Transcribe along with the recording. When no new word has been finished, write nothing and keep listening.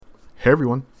Hey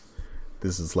everyone,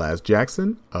 this is Laz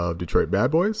Jackson of Detroit Bad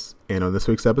Boys, and on this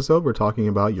week's episode we're talking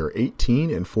about your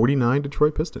 18 and 49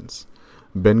 Detroit Pistons.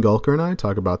 Ben Gulker and I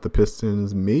talk about the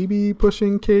Pistons maybe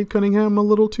pushing Cade Cunningham a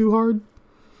little too hard,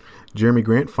 Jeremy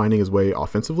Grant finding his way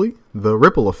offensively, the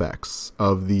ripple effects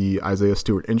of the Isaiah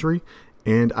Stewart injury,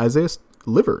 and Isaiah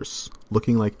Livers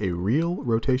looking like a real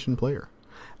rotation player.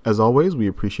 As always, we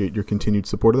appreciate your continued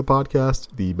support of the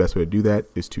podcast. The best way to do that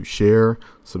is to share,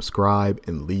 subscribe,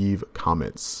 and leave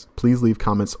comments. Please leave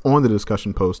comments on the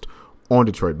discussion post on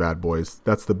Detroit Bad Boys.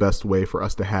 That's the best way for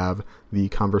us to have the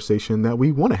conversation that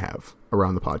we want to have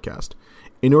around the podcast.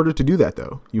 In order to do that,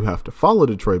 though, you have to follow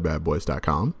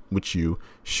DetroitBadBoys.com, which you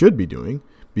should be doing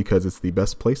because it's the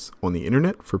best place on the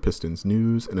internet for Pistons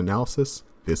news and analysis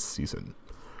this season.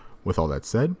 With all that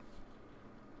said,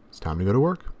 it's time to go to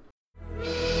work.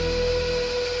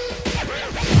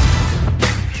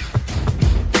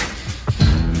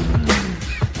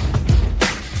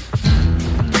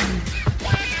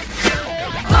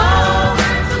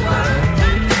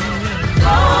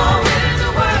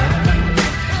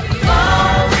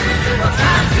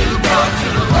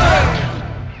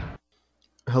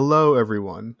 Hello,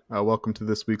 everyone. Welcome to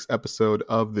this week's episode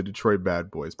of the Detroit Bad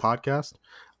Boys podcast.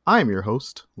 I am your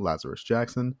host, Lazarus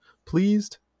Jackson.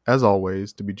 Pleased, as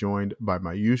always, to be joined by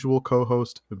my usual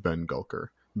co-host, Ben Gulker.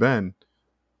 Ben,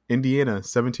 Indiana,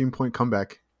 17-point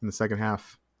comeback in the second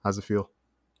half. How's it feel?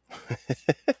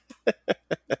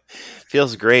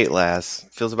 Feels great, Laz.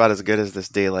 Feels about as good as this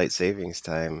daylight savings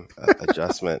time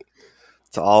adjustment.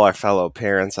 To all our fellow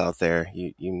parents out there,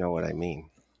 you know what I mean.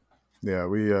 Yeah,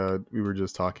 we were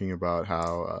just talking about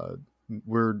how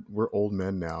we're old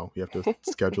men now. We have to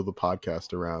schedule the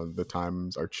podcast around the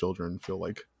times our children feel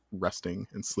like resting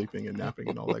and sleeping and napping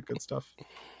and all that good stuff.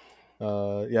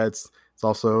 Yeah, it's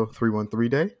also 313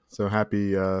 Day, so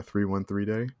happy 313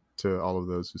 Day to all of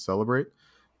those who celebrate.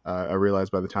 I realize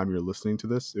by the time you're listening to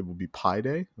this, it will be Pi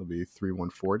Day. It'll be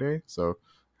 314 Day, so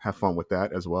have fun with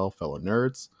that as well, fellow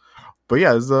nerds. But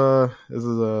yeah, this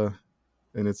is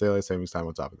and it's daylight savings time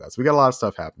on top of that. So we got a lot of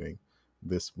stuff happening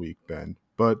this week, Ben.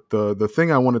 But the thing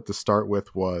I wanted to start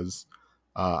with was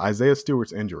Isaiah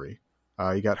Stewart's injury.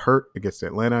 He got hurt against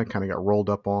Atlanta, kind of got rolled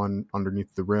up on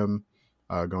underneath the rim,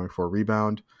 going for a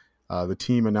rebound. The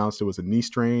team announced it was a knee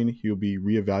strain. He'll be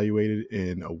reevaluated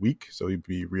in a week, so he'll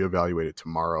be reevaluated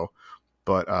tomorrow.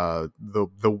 But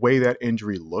the way that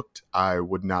injury looked, I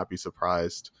would not be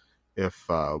surprised if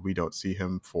we don't see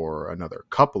him for another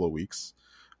couple of weeks.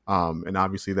 And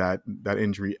obviously that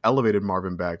injury elevated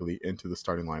Marvin Bagley into the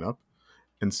starting lineup.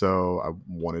 And so I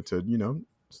wanted to,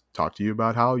 talk to you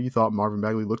about how you thought Marvin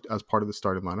Bagley looked as part of the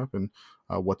starting lineup and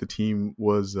what the team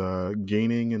was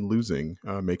gaining and losing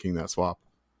making that swap.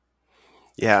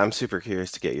 Yeah, I'm super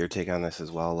curious to get your take on this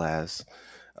as well, Laz.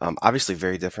 Obviously,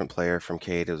 very different player from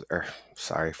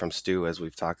from Stu, as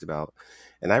we've talked about.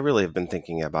 And I really have been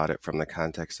thinking about it from the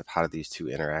context of how do these two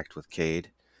interact with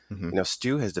Cade. Mm-hmm.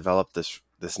 Stu has developed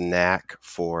this knack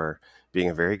for being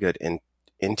a very good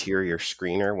interior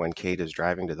screener when Cade is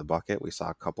driving to the bucket. We saw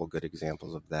a couple good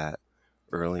examples of that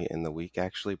early in the week,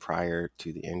 actually, prior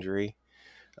to the injury.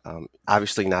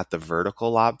 Obviously not the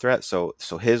vertical lob threat. So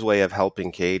his way of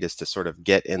helping Cade is to sort of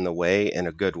get in the way in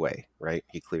a good way, right?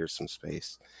 He clears some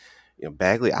space.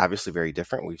 Bagley, obviously very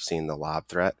different. We've seen the lob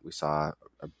threat. We saw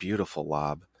a beautiful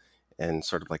lob and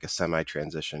sort of like a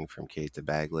semi-transition from Cade to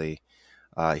Bagley.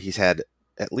 He's had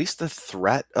at least the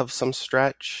threat of some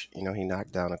stretch. He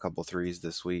knocked down a couple threes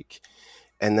this week.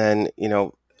 And then,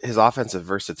 his offensive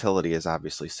versatility is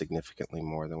obviously significantly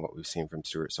more than what we've seen from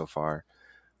Stewart so far.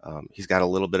 He's got a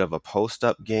little bit of a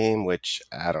post-up game, which,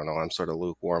 I don't know, I'm sort of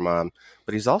lukewarm on.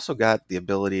 But he's also got the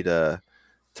ability to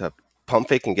pump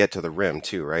fake and get to the rim,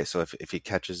 too, right? So if he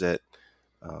catches it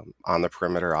on the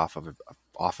perimeter off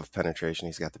of penetration,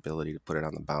 he's got the ability to put it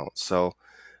on the bounce. So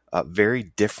a very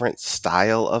different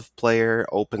style of player,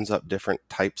 opens up different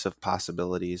types of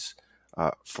possibilities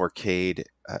for Cade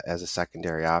as a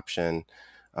secondary option.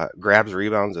 Grabs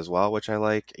rebounds as well, which I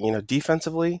like.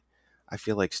 Defensively, I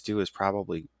feel like Stu is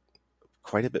probably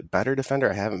quite a bit better defender.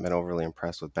 I haven't been overly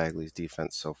impressed with Bagley's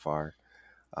defense so far,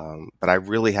 but I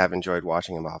really have enjoyed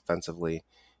watching him offensively.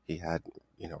 He had,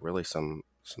 really some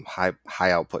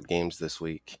high output games this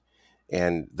week.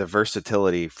 And the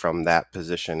versatility from that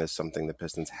position is something the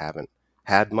Pistons haven't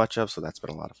had much of, so that's been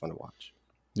a lot of fun to watch.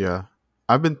 Yeah.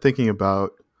 I've been thinking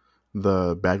about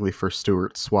the Bagley for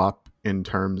Stewart swap in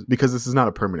terms, because this is not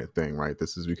a permanent thing, right?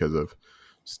 This is because of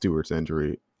Stewart's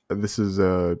injury. This is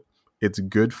it's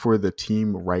good for the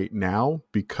team right now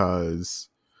because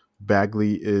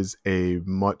Bagley is a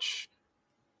much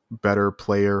better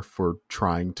player for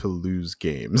trying to lose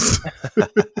games.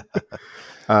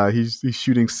 He's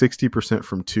shooting 60%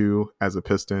 from two as a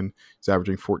Piston. He's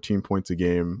averaging 14 points a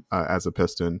game as a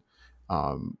Piston,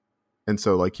 um, and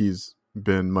so like he's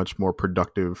been much more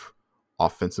productive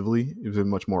offensively. He's been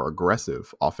much more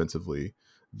aggressive offensively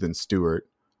than Stewart,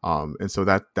 and so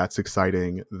that's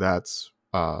exciting. That's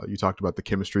you talked about the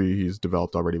chemistry he's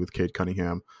developed already with Cade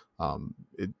Cunningham.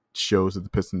 It shows that the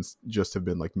Pistons just have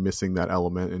been like missing that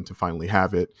element, and to finally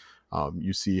have it,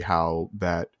 you see how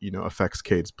that affects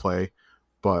Cade's play.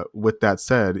 But with that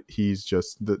said, he's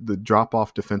just the drop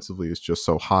off defensively is just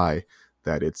so high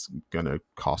that it's gonna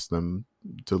cost them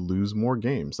to lose more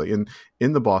games. Like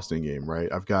in the Boston game,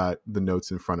 right? I've got the notes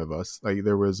in front of us. Like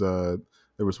there was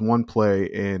one play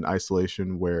in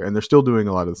isolation where, and they're still doing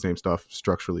a lot of the same stuff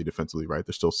structurally, defensively, right?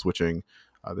 They're still switching.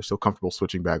 They're still comfortable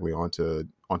switching Bagley onto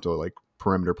like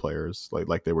perimeter players,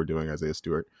 like they were doing Isaiah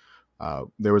Stewart.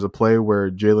 There was a play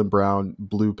where Jaylen Brown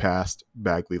blew past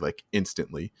Bagley like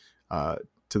instantly,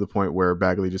 to the point where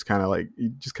Bagley just kind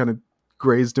of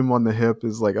grazed him on the hip.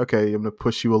 Is like, okay, I'm gonna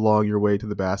push you along your way to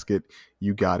the basket.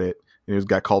 You got it. And it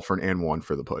got called for an and one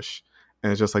for the push.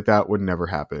 And it's just like that would never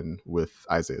happen with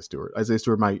Isaiah Stewart. Isaiah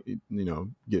Stewart might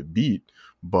get beat,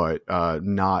 but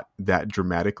not that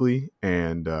dramatically,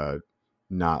 and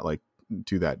not like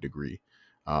to that degree.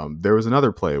 There was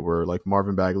another play where like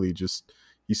Marvin Bagley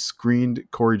he screened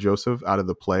Corey Joseph out of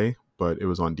the play, but it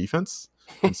was on defense.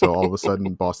 And so all of a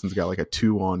sudden Boston's got like a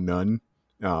 2-on-none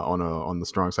on the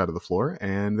strong side of the floor,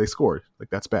 and they scored. Like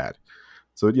that's bad.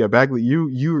 So yeah, Bagley,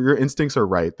 your instincts are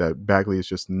right that Bagley is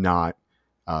just not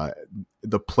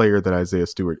the player that Isaiah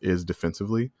Stewart is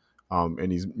defensively,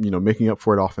 and he's making up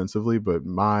for it offensively. But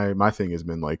my thing has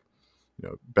been like,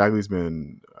 Bagley's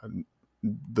been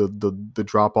the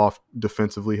drop off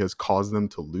defensively has caused them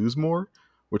to lose more,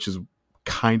 which is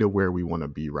kind of where we want to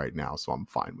be right now. So I'm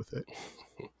fine with it.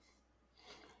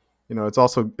 It's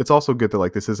also good that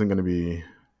like this isn't going to be,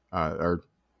 or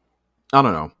I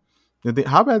don't know.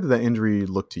 How bad did that injury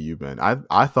look to you, Ben?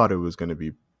 I thought it was going to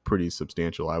be pretty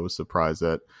substantial. I was surprised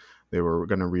that they were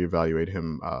going to reevaluate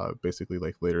him basically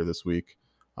like later this week.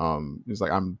 It's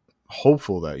like I'm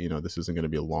hopeful that this isn't going to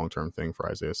be a long-term thing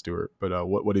for Isaiah Stewart. But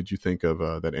what did you think of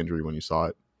that injury when you saw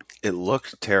it? It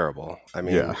looked terrible. I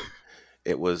mean, yeah.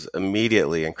 It was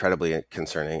immediately incredibly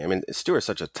concerning. I mean, Stewart's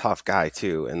such a tough guy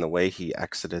too, and the way he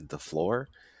exited the floor,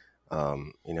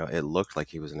 it looked like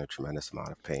he was in a tremendous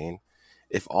amount of pain.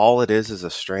 If all it is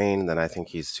a strain, then I think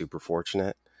he's super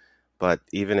fortunate. But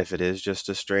even if it is just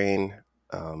a strain,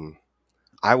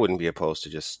 I wouldn't be opposed to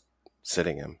just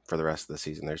sitting him for the rest of the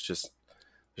season. There's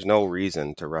no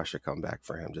reason to rush a comeback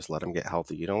for him. Just let him get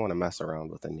healthy. You don't want to mess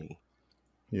around with a knee.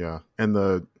 Yeah, and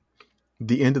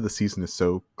the end of the season is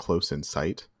so close in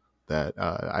sight that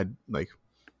I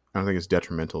don't think it's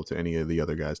detrimental to any of the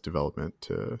other guys' development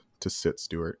to sit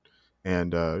Stewart.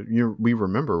 And we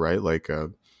remember, right? Like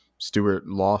Stewart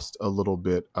lost a little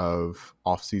bit of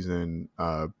offseason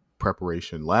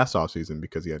preparation last offseason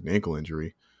because he had an ankle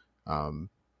injury. And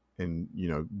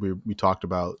we talked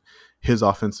about his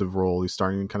offensive role. He's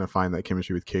starting to kind of find that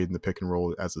chemistry with Cade in the pick and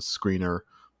roll as a screener.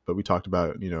 But we talked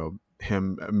about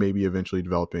him maybe eventually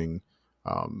developing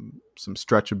some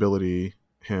stretchability,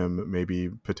 him maybe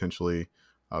potentially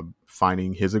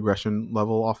finding his aggression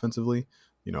level offensively.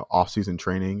 Off-season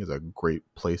training is a great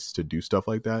place to do stuff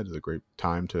like that. It's a great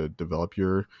time to develop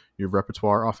your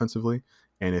repertoire offensively.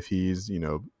 And if he's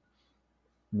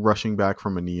rushing back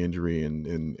from a knee injury and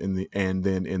then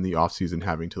in the offseason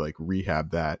having to like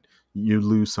rehab that, you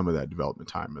lose some of that development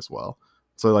time as well.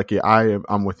 So like, yeah,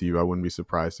 I'm with you. I wouldn't be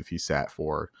surprised if he sat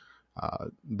for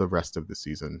the rest of the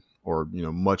season, or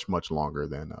much longer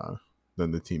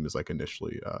than the team is like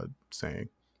initially saying.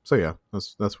 So yeah,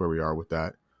 that's where we are with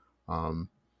that.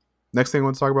 Next thing I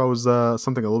want to talk about was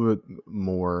something a little bit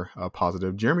more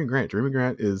positive. Jeremy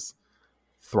Grant is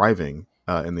thriving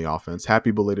in the offense.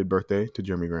 Happy belated birthday to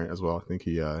Jeremy Grant as well. I think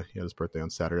he had his birthday on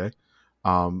Saturday.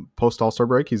 Post All-Star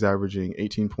break, he's averaging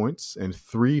 18 points and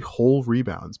 3 whole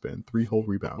rebounds. Ben, 3 whole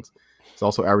rebounds. He's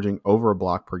also averaging over a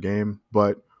block per game,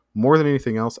 but more than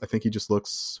anything else, I think he just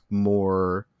looks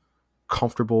more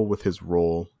comfortable with his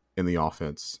role in the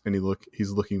offense, and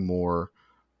he's looking more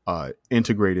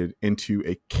integrated into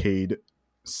a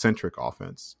Cade-centric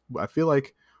offense. I feel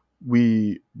like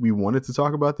we wanted to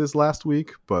talk about this last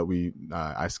week, but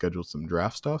I scheduled some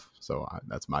draft stuff, so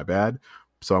that's my bad.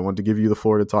 So I wanted to give you the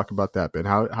floor to talk about that, Ben.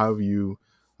 How have you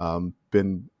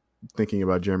been thinking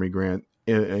about Jeremy Grant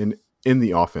in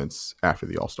the offense after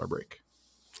the All-Star break?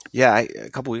 Yeah, a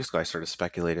couple weeks ago, I sort of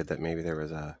speculated that maybe there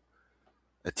was a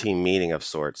team meeting of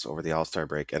sorts over the All-Star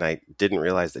break, and I didn't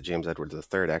realize that James Edwards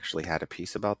III actually had a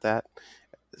piece about that.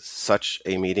 Such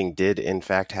a meeting did, in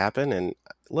fact, happen, and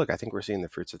look, I think we're seeing the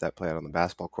fruits of that play out on the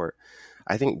basketball court.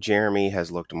 I think Jeremy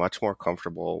has looked much more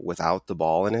comfortable without the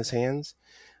ball in his hands.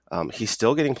 He's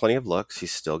still getting plenty of looks.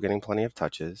 He's still getting plenty of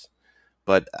touches.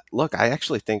 But look, I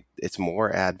actually think it's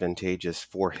more advantageous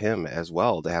for him as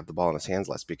well to have the ball in his hands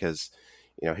less because,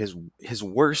 his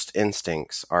worst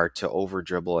instincts are to over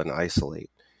dribble and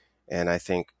isolate. And I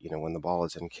think, when the ball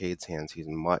is in Cade's hands, he's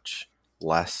much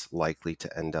less likely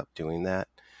to end up doing that.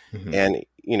 Mhm. And,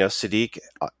 Sadiq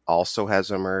also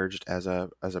has emerged as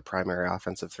a primary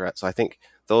offensive threat. So I think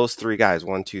those three guys,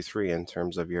 1, 2, 3, in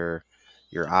terms of your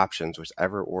options,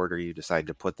 whichever order you decide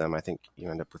to put them, I think you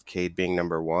end up with Cade being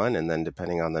number 1. And then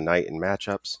depending on the night and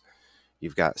matchups,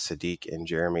 you've got Sadiq and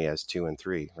Jeremy as 2 and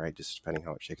 3, right? Just depending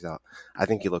how it shakes out. I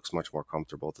think he looks much more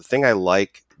comfortable. The thing I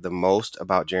like the most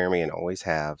about Jeremy and always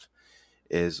have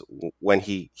is when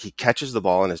he catches the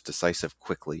ball and is decisive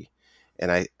quickly.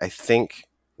 And I think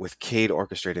with Cade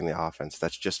orchestrating the offense,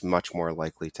 that's just much more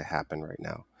likely to happen right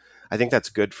now. I think that's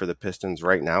good for the Pistons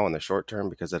right now in the short term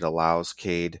because it allows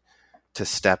Cade to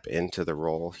step into the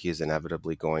role he is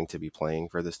inevitably going to be playing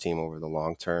for this team over the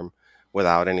long term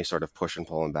without any sort of push and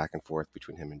pull and back and forth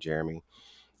between him and Jeremy.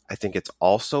 I think it's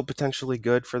also potentially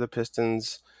good for the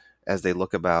Pistons as they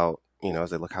look how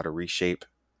to reshape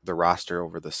the roster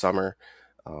over the summer.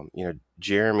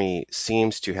 Jeremy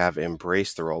seems to have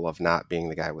embraced the role of not being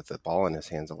the guy with the ball in his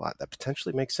hands a lot. That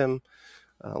potentially makes him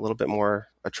a little bit more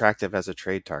attractive as a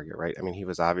trade target, right? I mean, he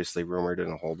was obviously rumored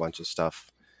in a whole bunch of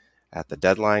stuff at the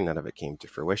deadline. None of it came to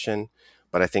fruition.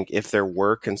 But I think if there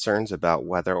were concerns about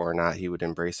whether or not he would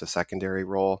embrace a secondary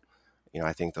role,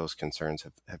 I think those concerns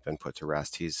have been put to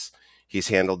rest. He's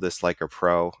handled this like a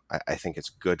pro. I think it's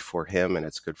good for him and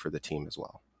it's good for the team as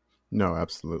well. No,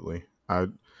 absolutely.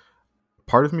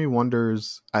 Part of me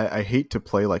wonders, I hate to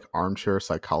play like armchair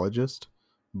psychologist,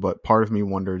 but part of me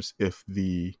wonders if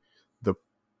the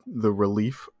the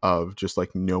relief of just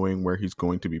like knowing where he's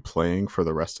going to be playing for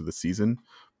the rest of the season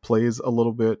plays a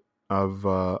little bit of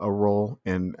a role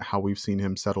in how we've seen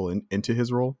him settle into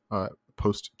his role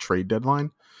post trade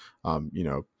deadline. You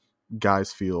know,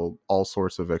 guys feel all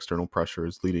sorts of external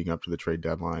pressures leading up to the trade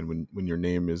deadline when your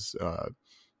name is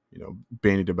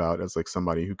bandied about as like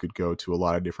somebody who could go to a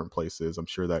lot of different places. I'm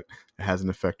sure that it has an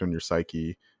effect on your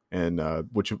psyche and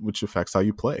which affects how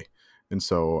you play. And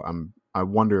so I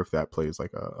wonder if that plays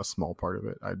like a small part of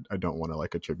it. I don't want to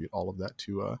like attribute all of that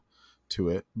to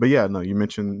it. But yeah, no, you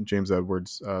mentioned James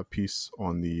Edwards' piece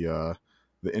on the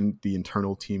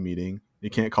internal team meeting. You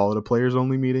can't call it a players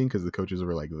only meeting because the coaches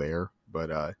were like there,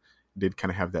 but did kind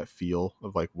of have that feel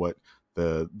of like what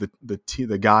the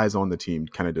guys on the team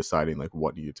kind of deciding like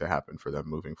what needed to happen for them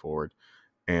moving forward.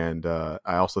 And I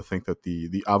also think that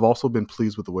the I've also been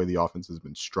pleased with the way the offense has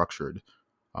been structured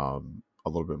a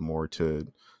little bit more to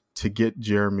get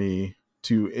Jeremy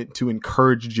to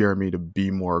encourage Jeremy to be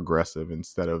more aggressive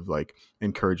instead of like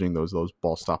encouraging those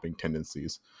ball stopping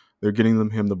tendencies. They're getting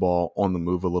him the ball on the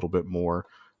move a little bit more.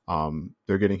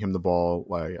 They're getting him the ball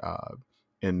like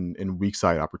in weak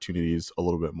side opportunities a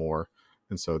little bit more,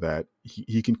 and so that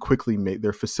he can quickly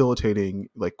they're facilitating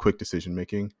like quick decision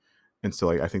making. And so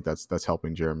like I think that's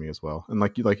helping Jeremy as well. And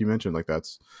like you mentioned, like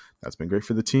that's been great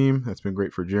for the team. That's been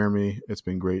great for Jeremy. It's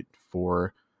been great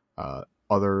for the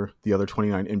other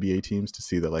 29 NBA teams to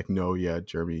see that like no, yeah,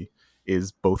 Jeremy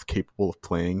is both capable of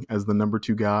playing as the number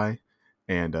 2 guy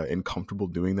and comfortable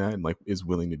doing that and like is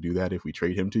willing to do that if we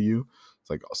trade him to you. It's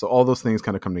like so all those things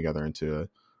kind of come together into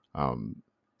an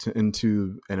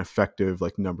effective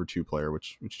like number 2 player,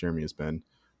 which Jeremy has been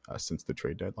since the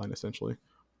trade deadline essentially.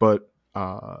 But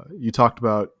you talked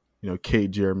about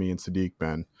Cade, Jeremy, and Sadiq.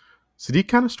 Ben, Sadiq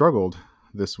kind of struggled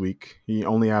this week. He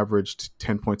only averaged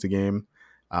 10 points a game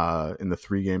in the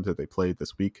 3 games that they played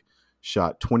this week.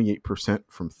 Shot 28%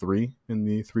 from 3 in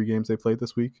the 3 games they played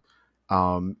this week,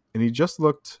 and he just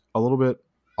looked a little bit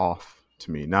off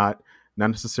to me. Not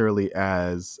necessarily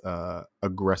as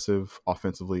aggressive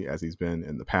offensively as he's been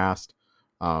in the past.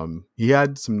 He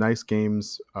had some nice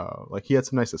games, like he had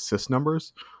some nice assist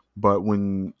numbers, but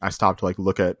when I stopped to like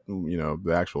look at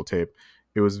the actual tape,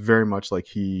 it was very much like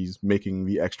he's making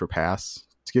the extra pass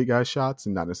to get guys shots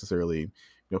and not necessarily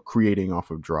creating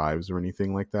off of drives or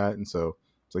anything like that. And so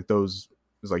it's like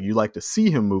it's like you like to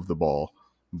see him move the ball,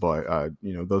 but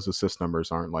those assist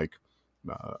numbers aren't like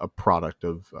a product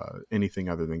of anything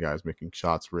other than guys making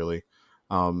shots really.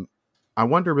 I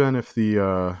wonder, Ben, if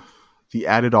the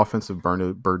added offensive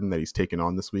burden that he's taken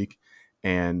on this week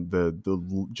and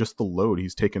the just the load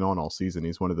he's taken on all season,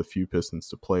 he's one of the few Pistons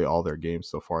to play all their games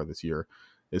so far this year,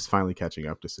 is finally catching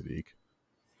up to Sadiq.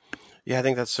 Yeah, I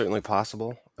think that's certainly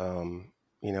possible.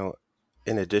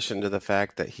 In addition to the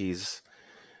fact that he's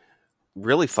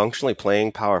really functionally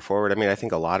playing power forward. I mean, I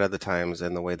think a lot of the times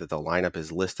in the way that the lineup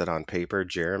is listed on paper,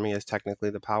 Jeremy is technically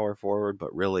the power forward,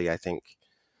 but really I think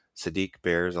Sadiq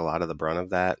bears a lot of the brunt of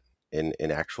that in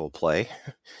actual play.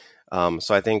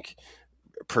 So I think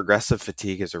progressive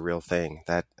fatigue is a real thing.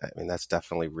 That's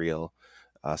definitely real.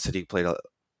 Sadiq played,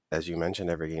 as you mentioned,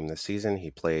 every game this season.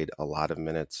 He played a lot of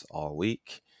minutes all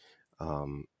week.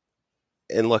 Um,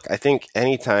 and look, I think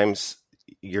anytime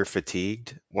you're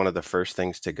fatigued, one of the first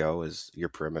things to go is your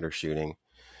perimeter shooting.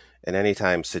 And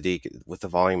anytime Sadiq, with the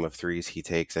volume of threes he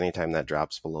takes, anytime that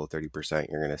drops below 30%,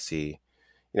 you're going to see,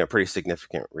 pretty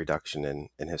significant reduction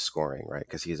in his scoring, right?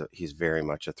 Because he's very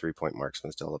much a 3-point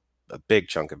marksman still. A big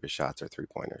chunk of his shots are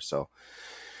 3-pointers. So,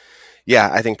 yeah,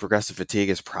 I think progressive fatigue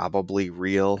is probably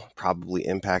real, probably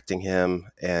impacting him.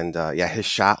 And his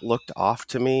shot looked off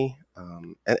to me.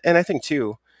 And I think,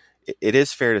 too, it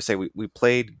is fair to say we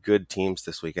played good teams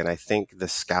this week. And I think the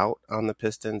scout on the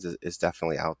Pistons is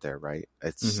definitely out there, right?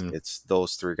 It's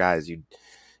those three guys.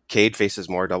 Cade faces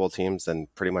more double teams than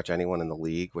pretty much anyone in the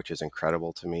league, which is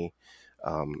incredible to me.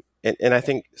 And I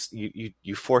think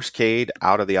you force Cade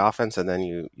out of the offense, and then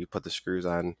you put the screws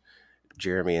on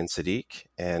Jeremy and Sadiq,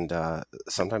 and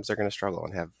sometimes they're going to struggle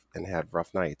and have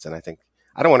rough nights. And I think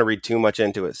I don't want to read too much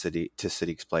into it to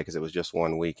Sadiq's play because it was just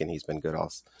 1 week, and he's been good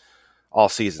all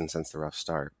season since the rough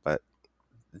start, but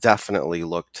definitely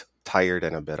looked tired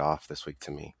and a bit off this week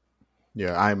to me.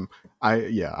 Yeah,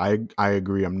 I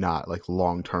agree. I'm not like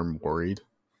long-term worried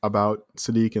about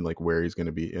Sadiq and like where he's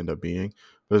going to end up being.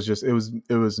 But it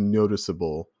was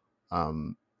noticeable,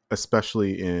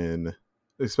 especially in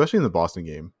the Boston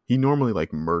game. He normally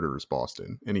like murders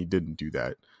Boston, and he didn't do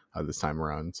that this time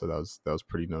around. So that was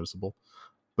pretty noticeable.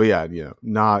 But yeah,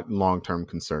 not long-term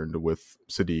concerned with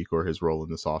Sadiq or his role in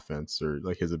this offense or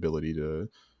like his ability to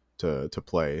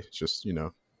play. It's just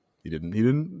he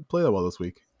didn't play that well this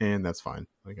week, and that's fine.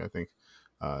 Like I think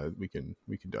we can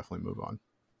definitely move on.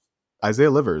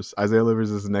 Isaiah Livers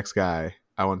is the next guy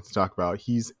I wanted to talk about.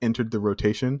 He's entered the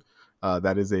rotation.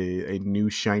 That is a new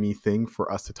shiny thing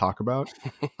for us to talk about.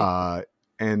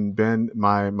 And Ben,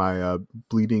 my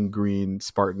bleeding green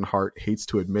Spartan heart hates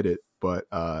to admit it, but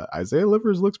Isaiah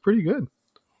Livers looks pretty good.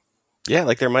 Yeah,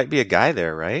 like there might be a guy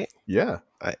there, right? Yeah.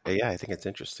 I think it's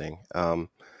interesting.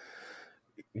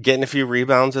 Getting a few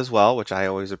rebounds as well, which I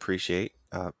always appreciate.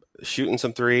 Shooting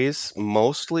some threes,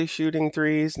 mostly shooting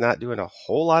threes, not doing a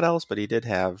whole lot else, but he did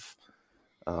have,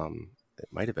 it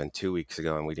might have been 2 weeks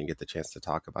ago, and we didn't get the chance to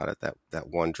talk about it, that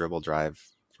one dribble drive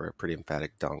for a pretty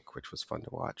emphatic dunk, which was fun to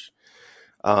watch.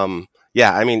 I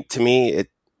mean, to me,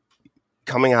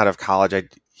 coming out of college,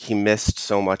 he missed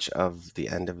so much of the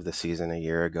end of the season a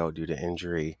year ago due to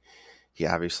injury. He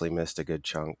obviously missed a good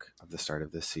chunk of the start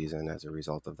of this season as a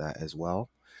result of that as well.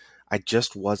 I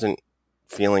just wasn't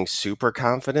feeling super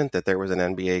confident that there was an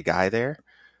NBA guy there.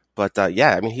 But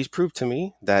I mean, he's proved to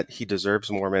me that he deserves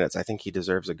more minutes. I think he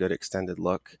deserves a good extended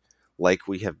look like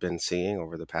we have been seeing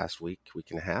over the past week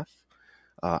and a half.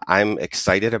 I'm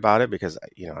excited about it because,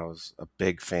 I was a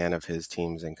big fan of his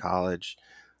teams in college.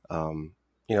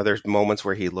 There's moments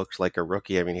where he looked like a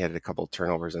rookie. I mean, he had a couple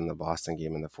turnovers in the Boston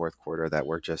game in the fourth quarter that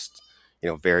were just,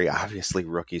 very obviously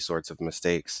rookie sorts of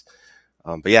mistakes.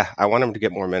 I want him to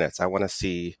get more minutes. I want to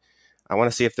see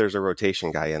if there's a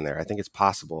rotation guy in there. I think it's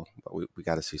possible, but we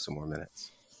got to see some more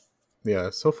minutes. Yeah,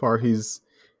 so far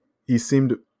he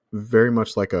seemed very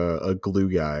much like a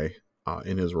glue guy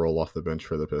in his role off the bench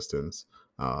for the Pistons.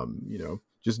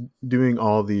 Just doing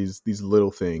all these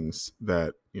little things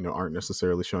that aren't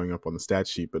necessarily showing up on the stat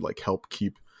sheet, but like help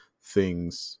keep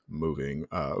things moving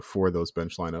for those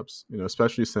bench lineups.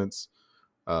 Especially since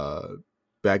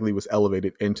Bagley was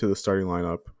elevated into the starting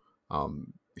lineup.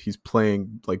 He's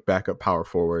playing like backup power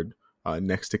forward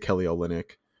next to Kelly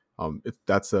Olynyk.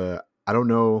 I don't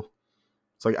know.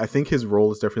 It's like I think his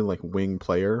role is definitely like wing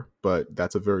player, but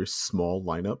that's a very small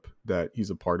lineup that he's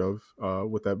a part of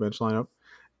with that bench lineup.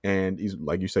 And he's,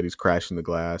 like you said, he's crashing the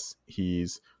glass.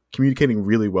 He's communicating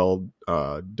really well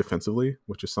defensively,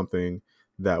 which is something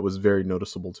that was very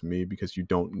noticeable to me because you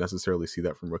don't necessarily see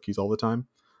that from rookies all the time.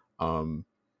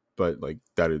 But like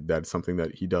that's something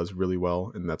that he does really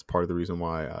well, and that's part of the reason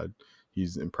why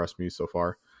he's impressed me so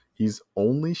far. He's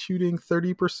only shooting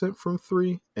 30% from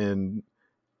three, and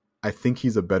I think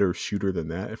he's a better shooter than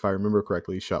that. If I remember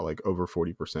correctly, he shot like over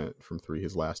 40% from three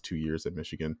his last 2 years at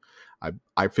Michigan.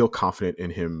 I feel confident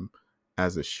in him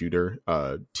as a shooter.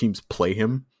 Teams play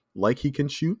him like he can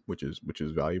shoot, which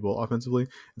is valuable offensively.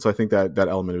 And so I think that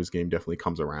element of his game definitely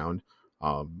comes around.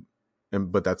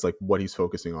 But that's like what he's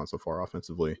focusing on so far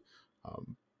offensively.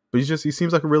 But he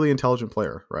seems like a really intelligent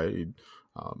player, right?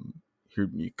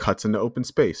 he cuts into open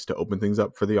space to open things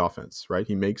up for the offense, right?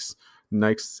 He makes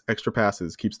nice extra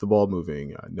passes, keeps the ball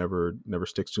moving, never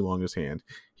sticks too long in his hand.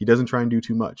 He doesn't try and do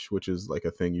too much, which is like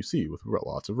a thing you see with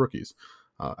lots of rookies.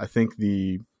 I think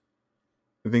the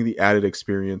added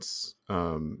experience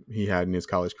he had in his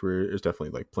college career is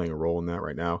definitely like playing a role in that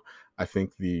right now. I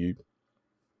think the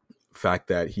fact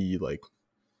that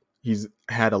he's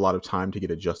had a lot of time to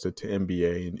get adjusted to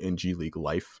NBA and G League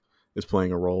life is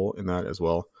playing a role in that as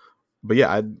well. But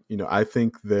yeah, I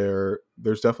think there's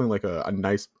definitely like a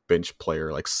nice bench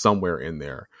player like somewhere in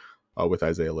there with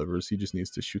Isaiah Livers. He just needs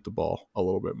to shoot the ball a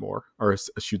little bit more, or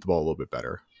shoot the ball a little bit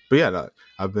better. But yeah, no,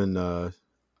 I've been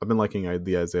liking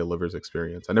the Isaiah Livers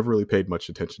experience. I never really paid much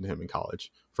attention to him in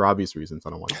college for obvious reasons. I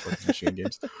don't want to play Michigan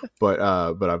games, but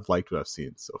I've liked what I've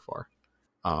seen so far.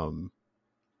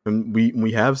 And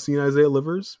we have seen Isaiah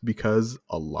Livers because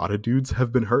a lot of dudes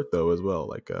have been hurt though as well.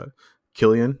 Like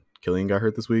Killian got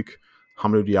hurt this week.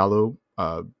 Hamidou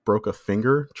Diallo broke a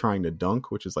finger trying to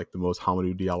dunk, which is like the most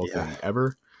Hamidou Diallo thing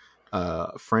ever.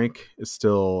 Frank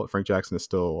Jackson is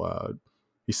still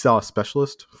he saw a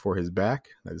specialist for his back.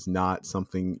 That is not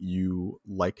something you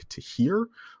like to hear,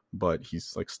 but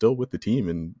he's like still with the team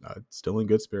and still in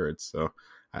good spirits. So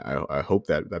I hope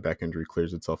that back injury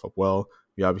clears itself up well.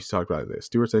 We obviously talked about Isaiah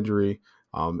Stewart's injury,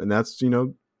 and that's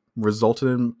resulted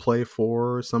in play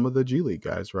for some of the G League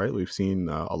guys. Right, we've seen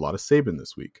a lot of Saban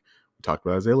this week. We talked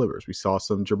about Isaiah Livers. We saw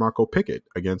some Jamarco Pickett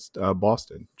against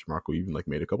Boston. Jamarco even like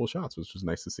made a couple shots, which was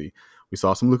nice to see. We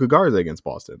saw some Luka Garza against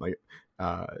Boston. Like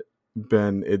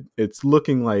Ben, it's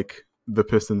looking like the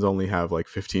Pistons only have like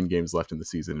 15 games left in the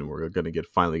season, and we're going to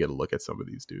finally get a look at some of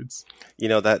these dudes.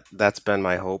 That's been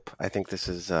my hope. I think this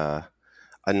is a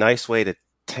nice way to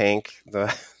tank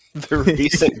the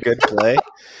recent good play,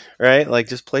 right? Like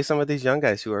just play some of these young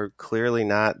guys who are clearly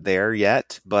not there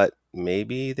yet, but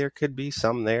maybe there could be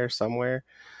some there somewhere.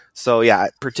 So yeah,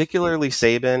 particularly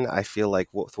Saban, I feel like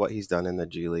with what he's done in the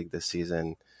G League this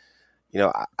season,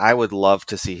 I would love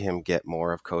to see him get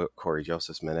more of Corey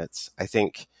Joseph's minutes. I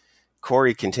think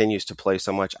Corey continues to play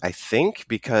so much, I think,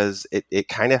 because it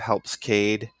kind of helps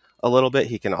Cade a little bit.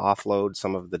 He can offload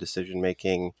some of the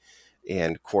decision-making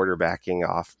and quarterbacking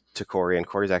off to Corey, and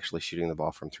Corey's actually shooting the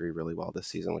ball from three really well this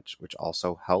season, which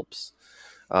also helps.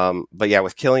 But yeah,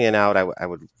 with Killian out, I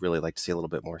would really like to see a little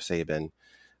bit more Saban.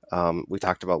 We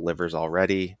talked about Livers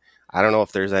already. I don't know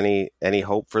if there's any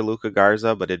hope for Luka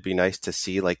Garza, but it'd be nice to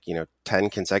see 10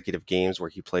 consecutive games where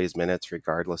he plays minutes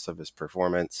regardless of his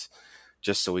performance,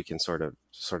 just so we can sort of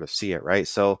see it, right?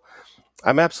 So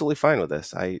I'm absolutely fine with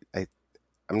this.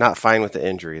 I'm not fine with the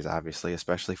injuries, obviously,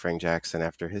 especially Frank Jackson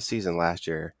after his season last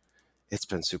year. It's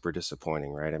been super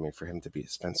disappointing, right? I mean, for him to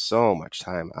spend so much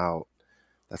time out,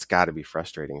 that's got to be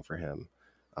frustrating for him.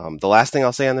 The last thing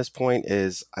I'll say on this point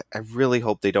is I really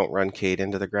hope they don't run Cade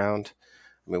into the ground.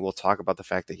 I mean, we'll talk about the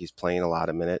fact that he's playing a lot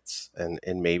of minutes, and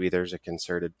maybe there's a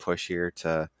concerted push here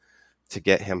to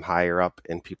get him higher up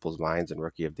in people's minds in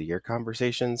Rookie of the Year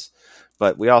conversations.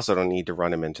 But we also don't need to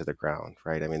run him into the ground,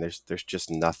 right? I mean, there's just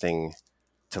nothing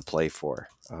to play for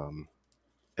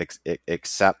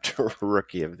except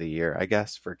Rookie of the Year, I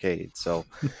guess, for Cade. So,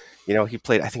 he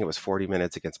played, I think it was 40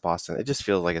 minutes against Boston. It just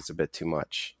feels like it's a bit too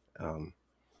much. But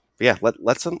yeah,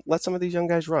 let some of these young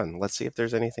guys run. Let's see if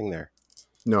there's anything there.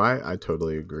 No, I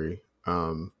totally agree.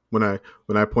 When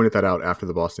I pointed that out after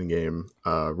the Boston game,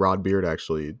 Rod Beard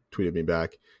actually tweeted me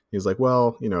back. He was like,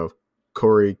 well,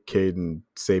 Corey, Cade, and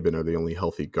Saban are the only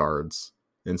healthy guards.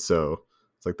 And so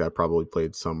it's like that probably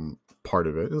played some part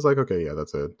of it. It's like, okay, yeah,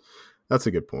 that's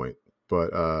a good point.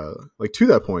 But to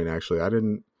that point, actually,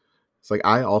 it's like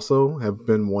I also have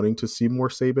been wanting to see more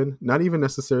Saban, not even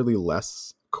necessarily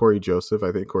less Corey Joseph.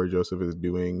 I think Corey Joseph is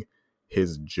doing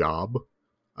his job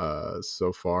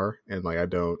so far. And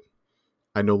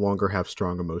I no longer have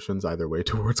strong emotions either way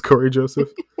towards Corey Joseph.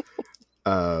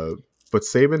 But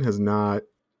Saban has not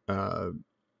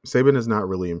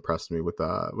really impressed me with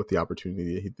the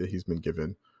opportunity that he's been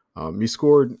given. He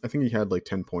scored, I think he had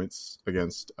 10 points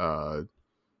against the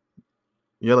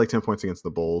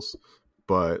Bulls,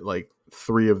 but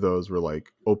 3 of those were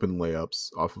open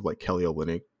layups off of Kelly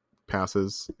Olynyk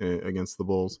passes against the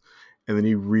Bulls. And then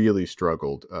he really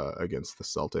struggled against the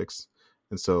Celtics.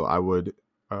 And so I would,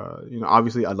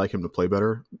 obviously I'd like him to play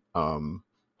better.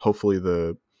 Hopefully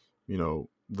the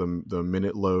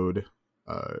minute load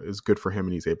is good for him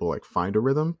and he's able to find a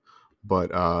rhythm.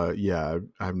 But yeah,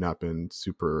 I've not been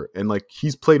super, and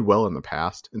he's played well in the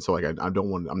past. And so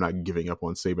I'm not giving up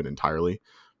on Saban entirely,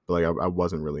 but I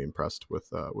wasn't really impressed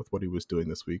with what he was doing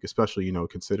this week, especially,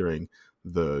 considering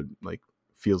the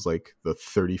feels like the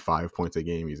 35 points a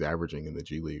game he's averaging in the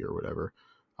G League or whatever.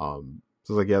 So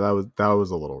So like, yeah, that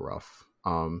was a little rough.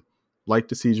 Like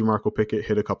to see Jamarco Pickett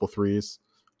hit a couple threes.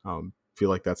 Feel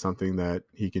like that's something that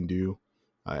he can do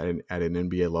at an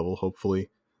NBA level, hopefully.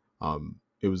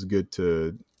 It was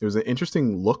an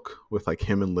interesting look with like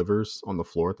him and Livers on the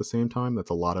floor at the same time. That's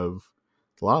a lot of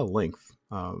length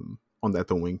on at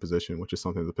the wing position, which is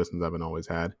something the Pistons haven't always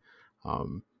had.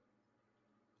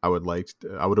 I would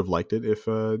have liked it if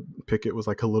Pickett was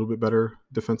like a little bit better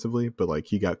defensively, but like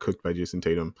he got cooked by Jason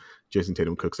Tatum. Jason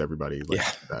Tatum cooks everybody. Like,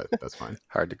 yeah, that's fine.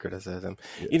 Hard to criticize him.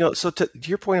 Yeah. So to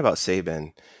your point about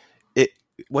Saban,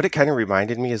 what it kind of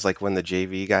reminded me is like when the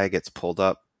JV guy gets pulled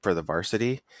up for the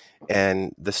varsity,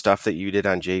 and the stuff that you did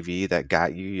on JV that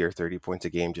got you your 30 points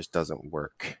a game just doesn't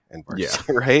work in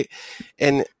varsity, right?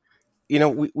 And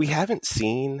we haven't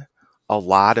seen a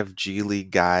lot of G League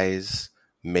guys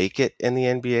make it in the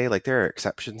NBA. Like there are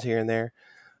exceptions here and there.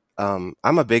 I'm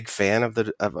a big fan of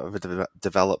the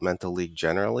developmental league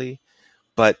generally,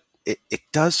 but it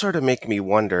does sort of make me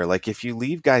wonder, like if you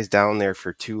leave guys down there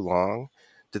for too long,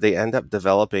 do they end up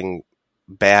developing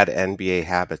bad NBA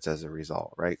habits as a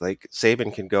result, right? Like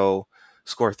Saban can go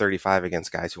score 35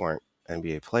 against guys who aren't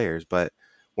NBA players, but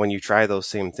when you try those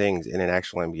same things in an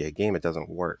actual NBA game, it doesn't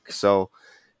work. So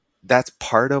that's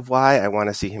part of why I want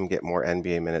to see him get more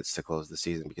NBA minutes to close the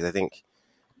season, because I think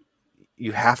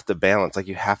you have to balance, like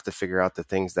you have to figure out the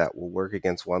things that will work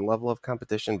against one level of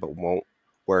competition but won't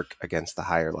work against the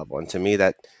higher level. And to me,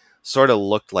 that sort of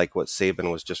looked like what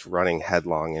Saban was just running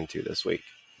headlong into this week.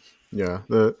 Yeah,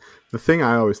 the thing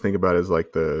I always think about is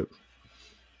like the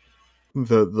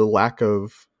lack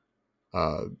of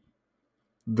like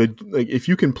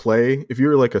if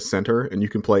you're like a center and you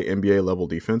can play NBA level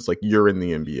defense, like you're in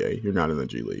the NBA, you're not in the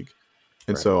G League.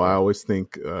 And right. So I always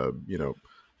think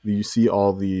you see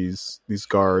all these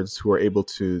guards who are able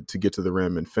to get to the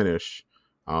rim and finish.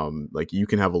 Like you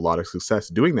can have a lot of success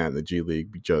doing that in the G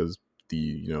League because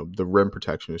the rim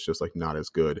protection is just like not as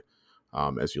good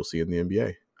as you'll see in the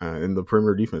NBA. And the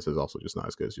perimeter defense is also just not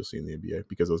as good as you'll see in the NBA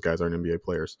because those guys aren't NBA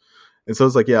players. And so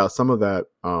it's like, yeah, some of that,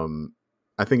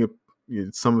 I think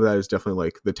some of that is definitely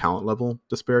like the talent level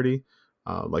disparity.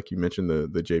 Like you mentioned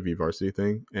the JV varsity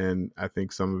thing. And I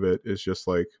think some of it is just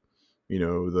like,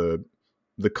 the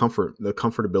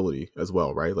comfortability as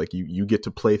well, right? Like you get to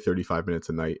play 35 minutes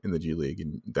a night in the G League,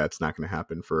 and that's not going to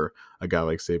happen for a guy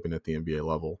like Saban at the NBA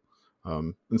level.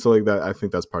 And so like that, I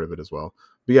think that's part of it as well.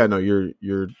 But yeah, no, you're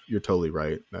totally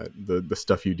right that the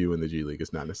stuff you do in the G League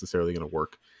is not necessarily going to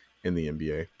work in the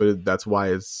NBA. But that's why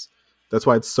it's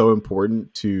so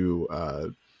important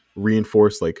to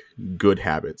reinforce like good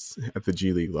habits at the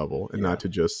G League level, and not to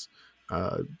just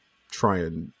try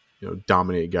and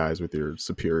dominate guys with your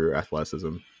superior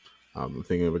athleticism. I'm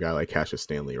thinking of a guy like Cassius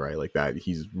Stanley, right? Like that,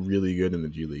 he's really good in the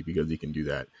G League because he can do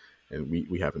that, and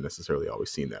we haven't necessarily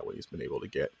always seen that when he's been able to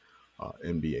get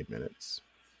NBA minutes.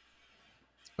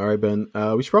 All right, Ben.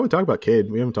 We should probably talk about Cade.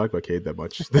 We haven't talked about Cade that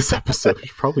much this episode. We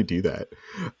should probably do that.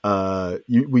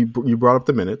 You brought up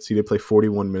the minutes. He did play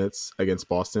 41 minutes against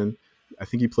Boston. I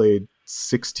think he played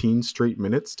 16 straight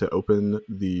minutes to open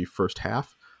the first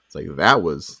half. It's like that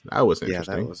was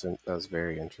interesting. Yeah, that was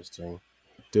very interesting.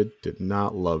 Did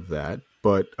not love that,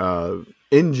 but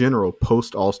in general,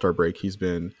 post All-Star break, he's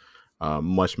been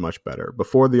much better.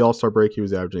 Before the All-Star break, he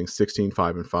was averaging 16,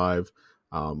 5, and 5.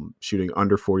 Shooting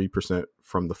under 40%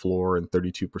 from the floor and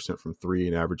 32% from three,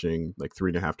 and averaging like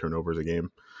 3.5 turnovers a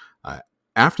game.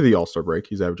 After the All-Star break,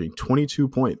 he's averaging 22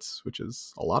 points, which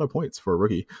is a lot of points for a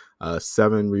rookie.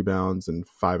 7 rebounds and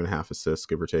 5.5 assists,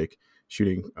 give or take.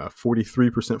 Shooting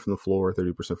 43% from the floor,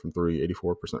 30% from three,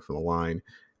 84% from the line.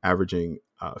 Averaging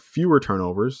fewer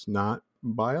turnovers, not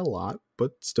by a lot,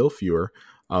 but still fewer.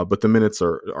 But the minutes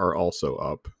are also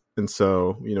up. And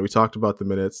so, we talked about the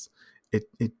minutes.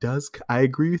 It does. I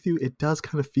agree with you. It does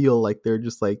kind of feel like they're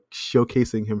just like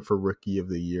showcasing him for Rookie of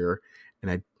the Year, and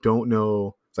I don't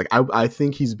know. It's like I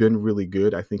think he's been really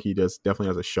good. I think he definitely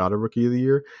has a shot at Rookie of the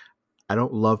Year. I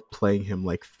don't love playing him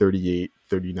like 38,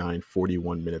 39,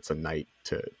 41 minutes a night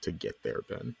to get there,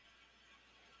 Ben.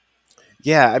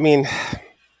 Yeah, I mean,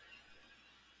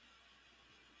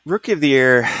 Rookie of the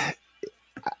Year,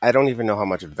 I don't even know how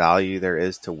much value there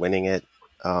is to winning it.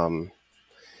 And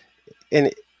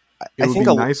it would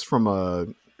be nice from a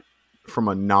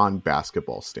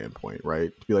non-basketball standpoint,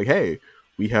 right? To be like, hey,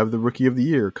 we have the Rookie of the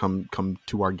Year. Come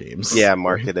to our games. Yeah,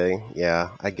 marketing. Right? Yeah,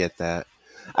 I get that.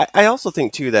 I also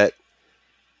think too that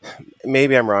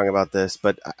maybe I'm wrong about this,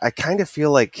 but I kind of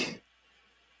feel like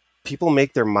people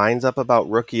make their minds up about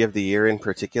Rookie of the Year in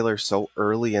particular so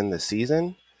early in the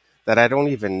season that I don't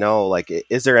even know. Like,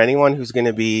 is there anyone who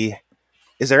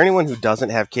doesn't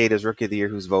have Cade as Rookie of the Year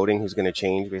who's voting who's going to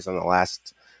change based on the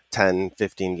last 10,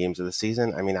 15 games of the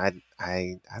season, I mean, I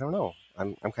don't know.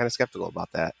 I'm kind of skeptical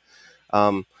about that.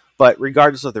 But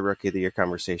regardless of the Rookie of the Year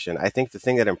conversation, I think the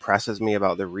thing that impresses me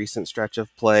about the recent stretch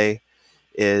of play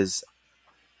is,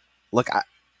 look,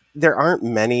 there aren't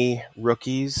many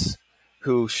rookies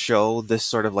who show this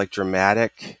sort of like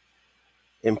dramatic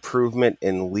improvement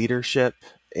in leadership,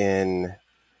 in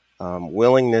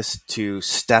willingness to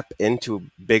step into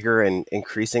bigger and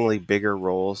increasingly bigger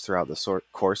roles throughout the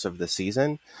course of the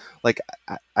season. Like,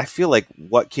 I feel like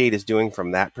what Cade is doing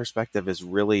from that perspective is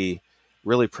really,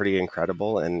 really pretty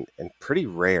incredible and pretty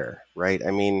rare, right?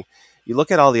 I mean, you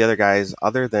look at all the other guys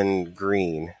other than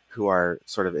Green who are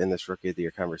sort of in this Rookie of the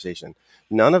Year conversation.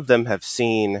 None of them have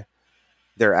seen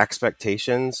their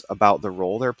expectations about the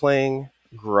role they're playing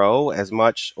grow as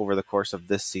much over the course of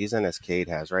this season as Cade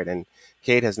has, right? And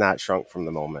Cade has not shrunk from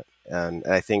the moment. And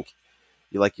I think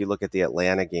you look at the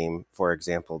Atlanta game, for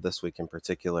example, this week in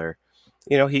particular,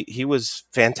 he was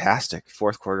fantastic.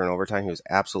 Fourth quarter and overtime, he was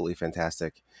absolutely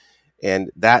fantastic.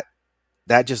 And that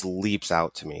just leaps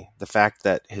out to me. The fact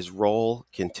that his role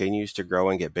continues to grow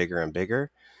and get bigger and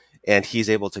bigger, and he's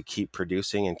able to keep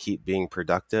producing and keep being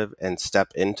productive and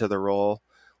step into the role.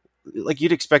 Like,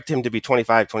 you'd expect him to be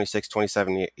 25, 26,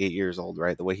 27, 8 years old,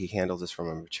 right? The way he handles this from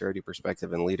a maturity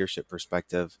perspective and leadership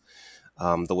perspective,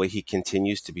 the way he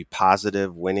continues to be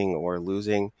positive, winning or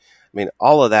losing. I mean,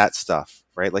 all of that stuff,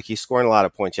 right? Like, he's scoring a lot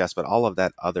of points, yes, but all of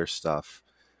that other stuff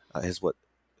is what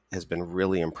has been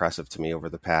really impressive to me over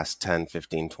the past 10,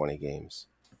 15, 20 games.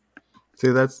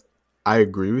 See, I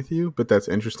agree with you, but that's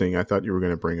interesting. I thought you were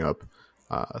going to bring up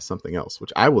something else,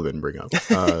 which I will then bring up.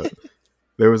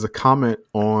 There was a comment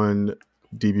on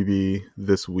DBB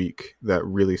this week that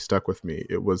really stuck with me.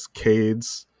 It was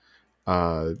Cade's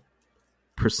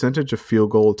percentage of field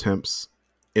goal attempts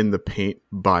in the paint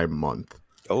by month.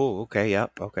 Oh, okay,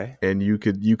 yep, okay. And you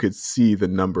could see the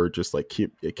number just like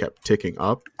it kept ticking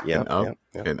up and up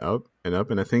and up and up.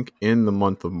 And I think in the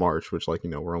month of March, which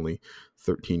we're only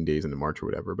 13 days into March or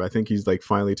whatever, but I think he's like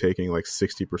finally taking like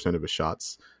 60% of his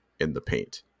shots in the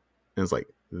paint. And it's like,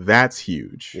 that's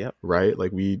huge, right?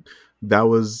 Like that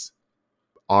was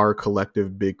our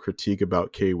collective big critique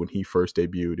about Cade when he first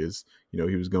debuted is, he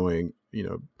was going,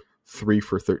 3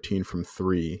 for 13 from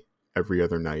 3 every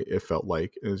other night. It felt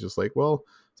like it was just like, well,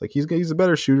 it's like he's a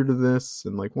better shooter to this,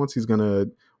 and like once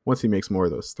he makes more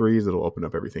of those threes, it'll open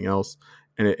up everything else.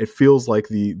 And it feels like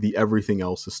the everything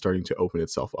else is starting to open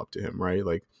itself up to him, right?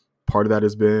 Like part of that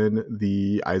has been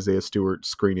the Isaiah Stewart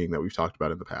screening that we've talked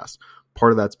about in the past.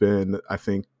 Part of that's been, I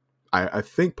think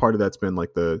part of that's been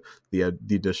like the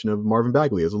addition of Marvin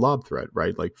Bagley as a lob threat,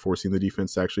 right? Like forcing the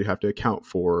defense to actually have to account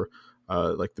for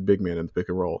like the big man in the pick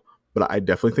and roll. But I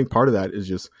definitely think part of that is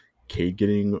just Cade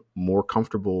getting more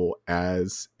comfortable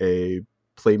as a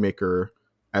playmaker,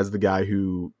 as the guy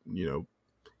who,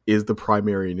 is the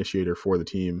primary initiator for the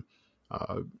team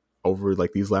over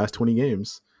like these last 20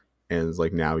 games. And it's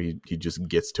like now he just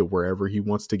gets to wherever he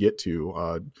wants to get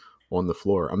to on the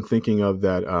floor. I'm thinking of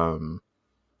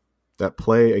that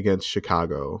play against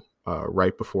Chicago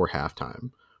right before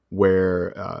halftime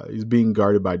where he's being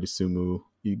guarded by Dosunmu.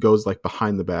 He goes like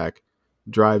behind the back,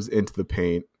 drives into the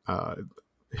paint,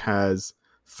 has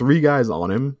 3 guys on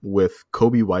him with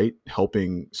Kobe White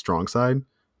helping strong side.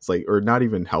 It's like, or not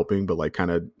even helping, but like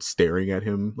kind of staring at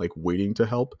him, like waiting to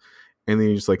help. And then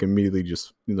he just like immediately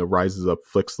just, rises up,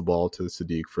 flicks the ball to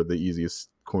Sadiq for the easiest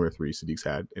corner 3 Sadiq's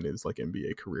had in his like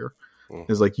NBA career.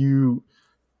 It's like, you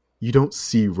don't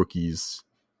see rookies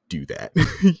do that.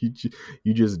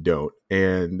 you just don't.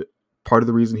 And part of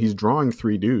the reason he's drawing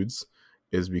 3 dudes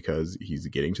is because he's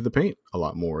getting to the paint a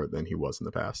lot more than he was in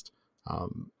the past.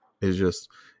 It's just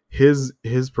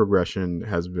his progression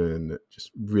has been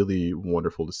just really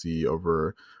wonderful to see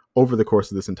over the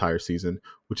course of this entire season,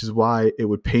 which is why it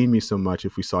would pain me so much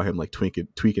if we saw him like tweak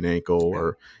an ankle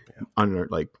or under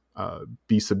like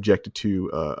be subjected to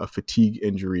a fatigue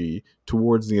injury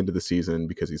towards the end of the season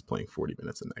because he's playing 40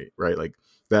 minutes a night, right? Like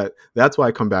that's why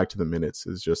I come back to the minutes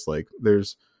is just like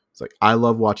it's like I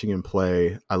love watching him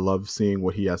play. I love seeing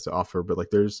what he has to offer, but like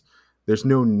there's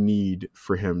no need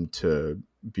for him to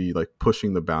be like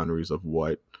pushing the boundaries of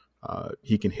what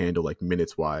he can handle like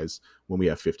minutes wise when we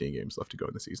have 15 games left to go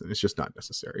in the season. It's just not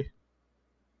necessary.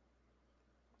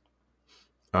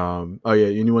 And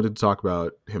you wanted to talk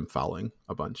about him fouling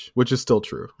a bunch, which is still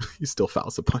true. He still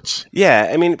fouls a bunch. Yeah,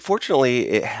 I mean, fortunately,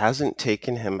 it hasn't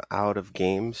taken him out of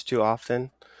games too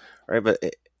often, right? But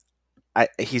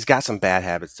he's got some bad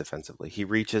habits defensively. He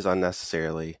reaches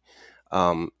unnecessarily,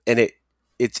 and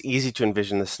it's easy to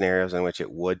envision the scenarios in which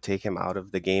it would take him out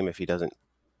of the game if he doesn't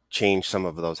change some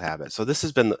of those habits. So this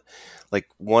has been like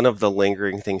one of the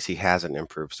lingering things he hasn't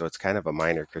improved. So it's kind of a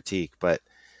minor critique, but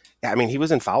I mean, he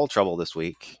was in foul trouble this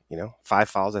week, 5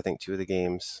 fouls, I think 2 of the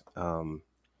games.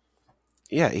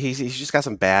 Yeah, he's just got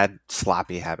some bad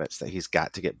sloppy habits that he's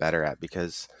got to get better at,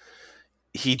 because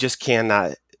he just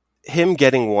cannot, him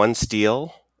getting one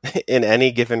steal in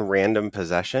any given random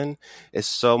possession is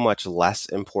so much less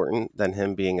important than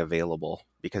him being available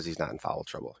because he's not in foul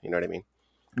trouble. You know what I mean?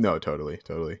 No, totally.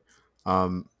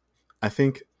 Um, I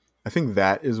think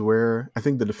that is where I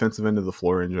think the defensive end of the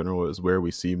floor in general is where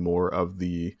we see more of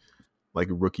the like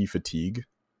rookie fatigue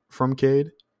from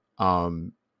Cade.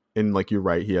 And like you're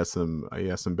right, he has some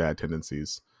bad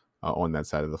tendencies on that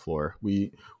side of the floor.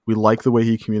 We like the way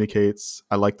he communicates.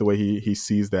 I like the way he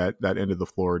sees that end of the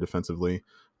floor defensively.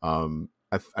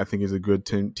 I think he's a good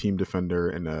team defender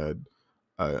and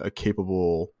a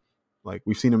capable. Like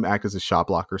we've seen him act as a shot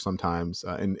blocker sometimes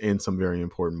in some very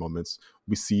important moments.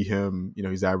 We see him,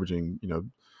 he's averaging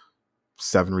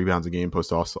 7 rebounds a game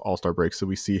post All-Star break. So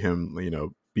we see him,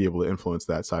 be able to influence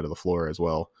that side of the floor as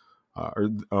well, or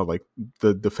like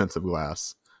the defensive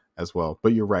glass as well.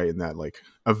 But you're right in that like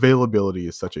availability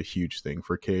is such a huge thing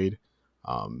for Cade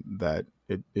that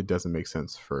it doesn't make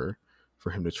sense for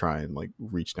him to try and like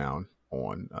reach down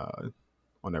on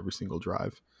every single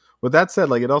drive. With that said,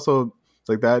 like it also it's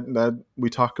like that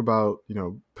we talk about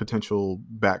potential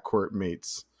backcourt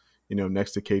mates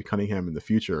next to Cade Cunningham in the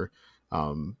future.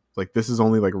 Like this is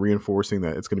only like reinforcing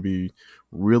that it's going to be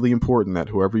really important that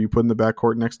whoever you put in the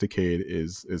backcourt next to Cade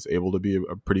is able to be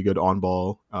a pretty good on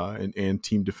ball and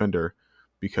team defender,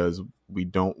 because we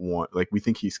don't want, like, we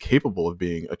think he's capable of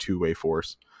being a two-way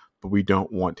force, but we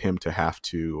don't want him to have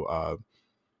to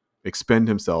expend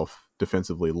himself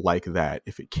defensively like that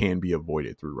if it can be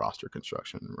avoided through roster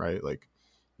construction, right? Like,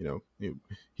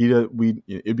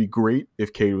 it'd be great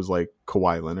if Cade was like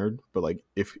Kawhi Leonard, but like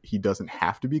if he doesn't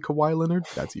have to be Kawhi Leonard,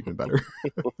 that's even better.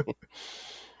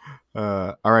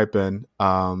 All right, Ben.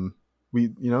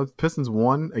 Pistons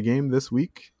won a game this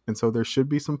week, and so there should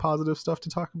be some positive stuff to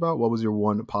talk about. What was your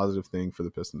one positive thing for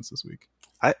the Pistons this week?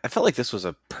 I felt like this was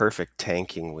a perfect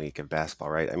tanking week of basketball,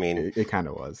 right? I mean, it kind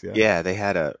of was, yeah. Yeah, they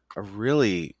had a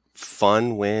really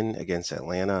fun win against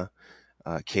Atlanta.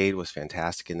 Cade was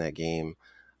fantastic in that game.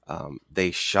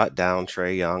 They shut down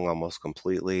Trae Young almost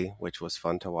completely, which was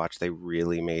fun to watch. They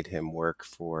really made him work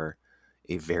for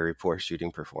a very poor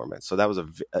shooting performance. So that was it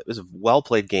was a well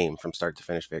played game from start to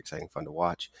finish. Very exciting, fun to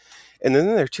watch. And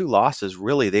then their 2 losses,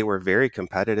 really, they were very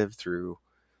competitive through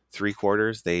 3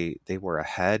 quarters. They were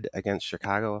ahead against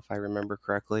Chicago, if I remember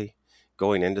correctly,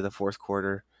 going into the 4th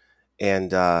quarter.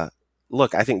 And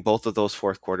look, I think both of those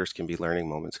 4th quarters can be learning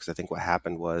moments, because I think what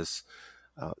happened was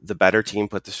the better team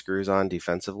put the screws on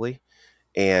defensively,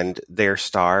 and their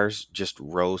stars just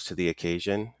rose to the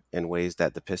occasion in ways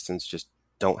that the Pistons just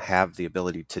don't have the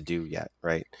ability to do yet,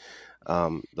 right?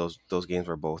 Those games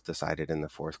were both decided in the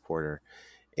 4th quarter.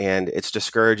 And it's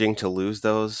discouraging to lose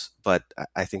those, but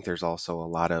I think there's also a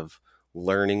lot of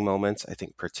learning moments. I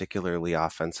think particularly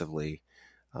offensively,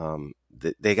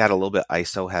 they got a little bit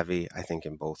ISO heavy, I think,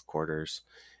 in both quarters,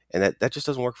 and that just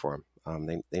doesn't work for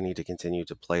them. They need to continue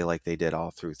to play like they did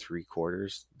all through 3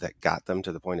 quarters that got them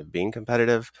to the point of being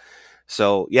competitive.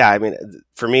 So, yeah, I mean,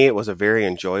 for me, it was a very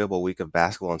enjoyable week of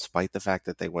basketball, in spite the fact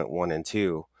that they went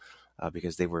 1-2,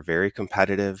 because they were very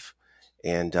competitive,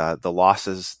 and the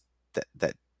losses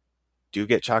that do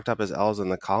get chalked up as L's in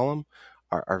the column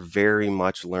are very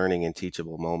much learning and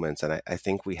teachable moments. And I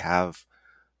think we have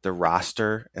the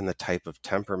roster and the type of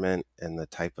temperament and the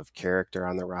type of character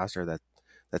on the roster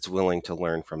that's willing to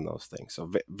learn from those things.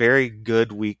 So very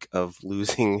good week of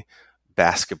losing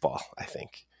basketball, I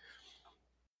think.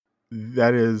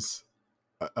 That is,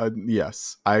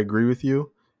 yes, I agree with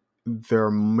you. There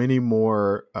are many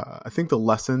more. I think the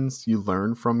lessons you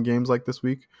learn from games like this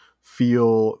week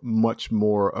feel much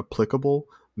more applicable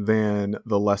than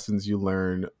the lessons you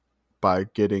learn by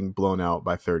getting blown out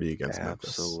by 30 against Memphis.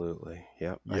 Absolutely.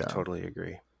 Yep. Yeah. I totally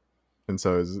agree. And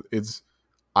so it's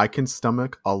I can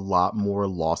stomach a lot more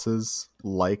losses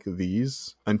like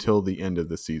these until the end of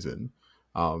the season,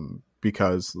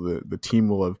 because the team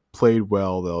will have played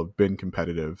well, they'll have been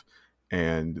competitive,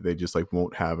 and they just like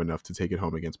won't have enough to take it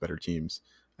home against better teams.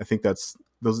 I think that's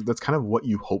kind of what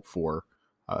you hope for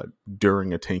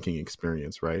during a tanking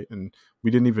experience, right? And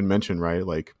we didn't even mention, right,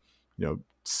 like,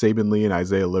 Saben Lee and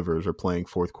Isaiah Livers are playing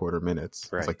 4th quarter minutes.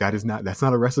 Right. It's like that's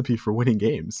not a recipe for winning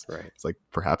games. Right. It's like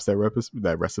perhaps that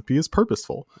recipe is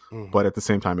purposeful, but at the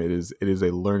same time, it is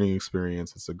a learning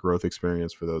experience. It's a growth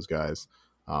experience for those guys.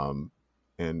 And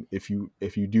if you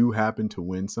do happen to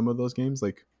win some of those games,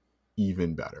 like,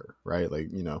 even better, right? Like,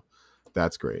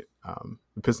 That's great.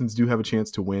 The Pistons do have a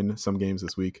chance to win some games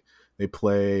this week.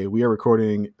 We are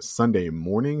recording Sunday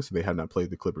morning, so they have not played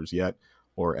the Clippers yet,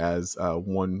 or as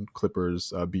one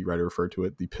Clippers beat writer referred to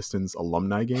it, the Pistons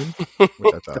alumni game,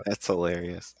 which I thought That's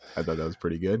hilarious. I thought that was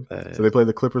pretty good. That So they play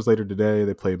the Clippers later today.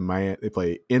 They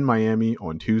play in Miami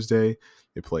on Tuesday.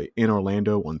 They play in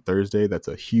Orlando on Thursday. That's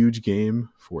a huge game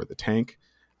for the tank.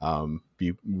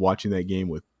 Be watching that game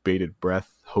with bated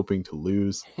breath, hoping to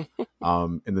lose.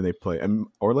 And then they play. And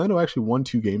Orlando actually won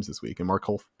 2 games this week, and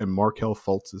Markel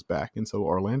Fultz is back, and so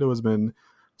Orlando has been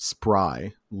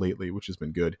spry lately, which has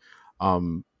been good.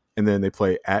 And then they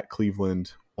play at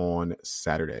Cleveland on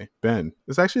Saturday. Ben,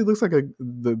 this actually looks like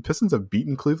the Pistons have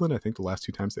beaten Cleveland, I think, the last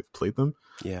 2 times they've played them.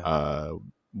 Yeah.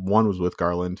 One was with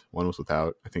Garland, one was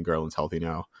without. I think Garland's healthy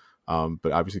now.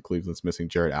 But obviously Cleveland's missing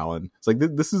Jarrett Allen. It's like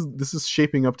this is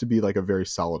shaping up to be like a very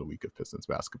solid week of Pistons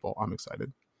basketball. I'm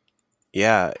excited.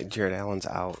 Yeah, Jarrett Allen's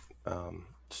out.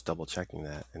 Just double checking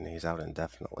that, and he's out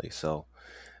indefinitely. So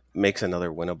makes another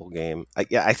winnable game.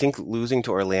 I think losing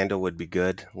to Orlando would be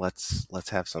good. Let's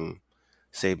have some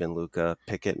Saban Luka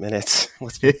Pickett minutes.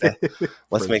 Let's make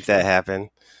that happen.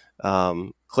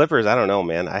 Clippers, I don't know,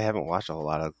 man. I haven't watched a whole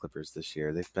lot of the Clippers this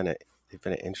year. They've been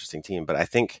an interesting team, but I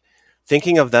think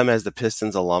thinking of them as the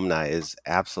Pistons alumni is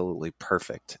absolutely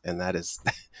perfect, and that's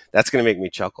going to make me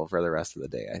chuckle for the rest of the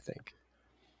day, I think.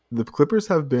 The Clippers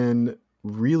have been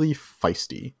really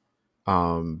feisty.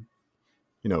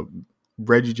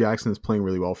 Reggie Jackson is playing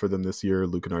really well for them this year.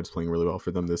 Luke Kennard's playing really well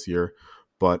for them this year.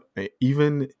 But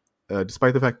even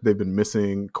despite the fact that they've been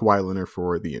missing Kawhi Leonard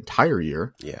for the entire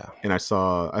year, yeah. And I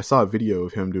saw a video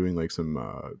of him doing like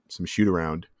some shoot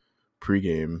around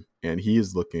pregame, and he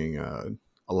is looking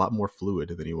a lot more fluid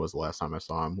than he was the last time I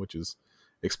saw him, which is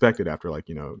expected after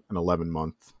an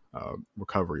 11-month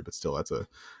recovery. But still, that's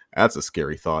a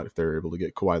scary thought if they're able to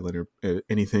get Kawhi Leonard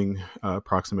anything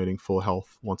approximating full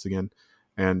health once again.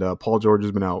 And Paul George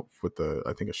has been out with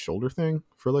I think a shoulder thing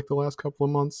for like the last couple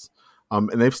of months. And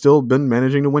they've still been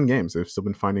managing to win games. They've still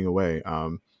been finding a way.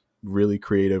 Really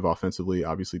creative offensively.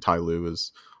 Obviously, Ty Lue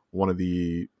is one of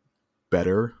the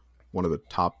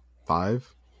top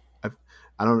 5.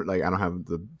 I don't have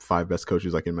the 5 best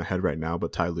coaches like in my head right now,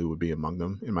 but Ty Lue would be among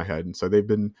them in my head. And so they've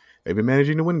been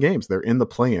managing to win games. They're in the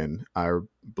play-in, I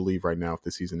believe, right now if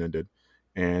the season ended,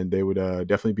 and they would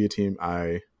definitely be a team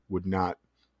I would not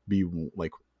be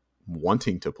like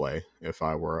wanting to play if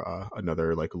I were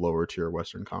another like lower tier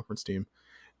Western Conference team.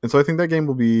 And so I think that game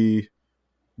will be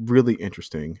really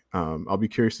interesting. I'll be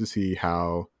curious to see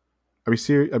I'll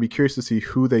be curious to see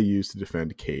who they use to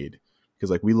defend Cade,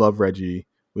 because like we love Reggie.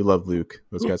 We love Luke.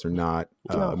 Those guys are not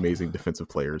amazing defensive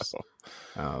players,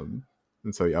 and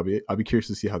so I'll be curious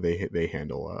to see how they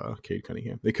handle Cade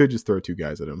Cunningham. They could just throw 2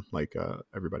 guys at him, like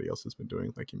everybody else has been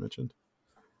doing, like you mentioned.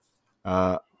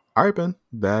 All right, Ben.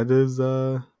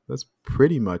 That's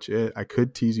pretty much it. I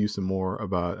could tease you some more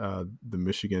about the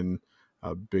Michigan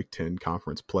Big Ten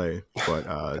Conference play, but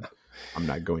I'm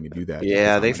not going to do that.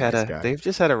 Yeah, they've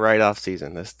just had a write-off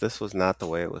season. This was not the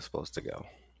way it was supposed to go.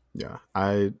 Yeah,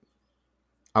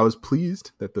 I was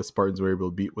pleased that the Spartans were able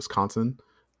to beat Wisconsin.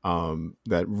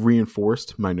 That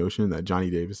reinforced my notion that Johnny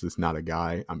Davis is not a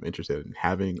guy I'm interested in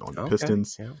having on the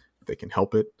Pistons. Yeah. If they can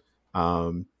help it.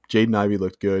 Jaden Ivey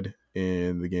looked good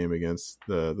in the game against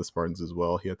the Spartans as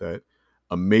well. He had that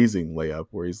amazing layup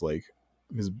where he's like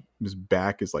his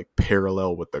back is like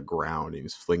parallel with the ground and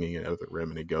he's flinging it out of the rim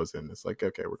and it goes in. It's like,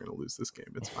 okay, we're gonna lose this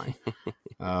game. It's fine.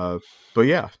 But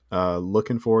yeah,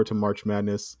 looking forward to March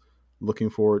Madness.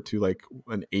 Looking forward to like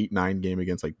an 8-9 game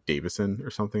against like Davison or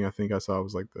something. I think I saw it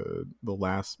was like the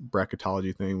last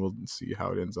bracketology thing. We'll see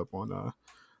how it ends up on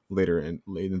later, and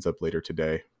it ends up later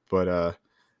today. But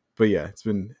yeah, it's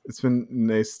been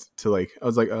nice to like. I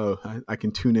was like, oh, I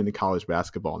can tune into college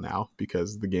basketball now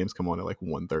because the games come on at like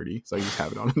 1:30, so I just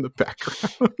have it on in the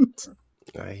background.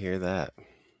 I hear that.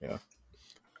 Yeah.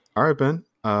 All right, Ben.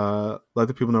 Let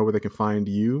the people know where they can find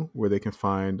you, where they can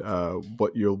find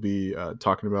what you'll be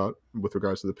talking about with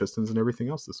regards to the Pistons and everything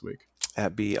else this week.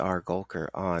 At BR Golker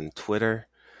on Twitter.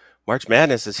 March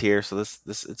Madness is here, so this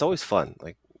it's always fun.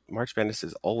 Like March Madness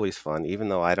is always fun, even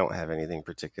though I don't have anything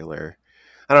particular.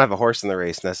 I don't have a horse in the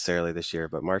race necessarily this year,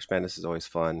 but March Madness is always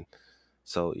fun.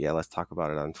 So yeah, let's talk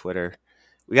about it on Twitter.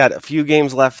 We got a few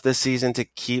games left this season to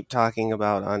keep talking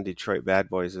about on Detroit Bad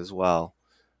Boys as well.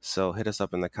 So hit us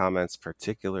up in the comments,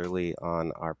 particularly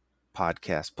on our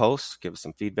podcast posts. Give us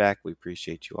some feedback. We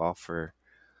appreciate you all for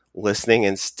listening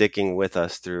and sticking with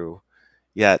us through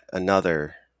yet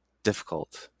another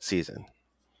difficult season.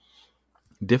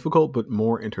 Difficult, but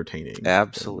more entertaining.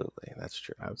 Absolutely. That's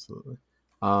true. Absolutely.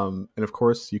 And of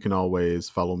course, you can always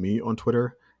follow me on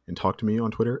Twitter and talk to me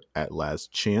on Twitter at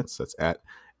LazChance. That's at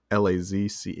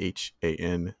LazChance.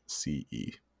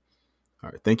 All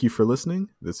right. Thank you for listening.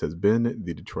 This has been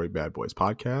the Detroit Bad Boys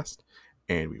podcast,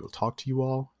 and we will talk to you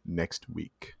all next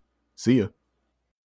week. See ya.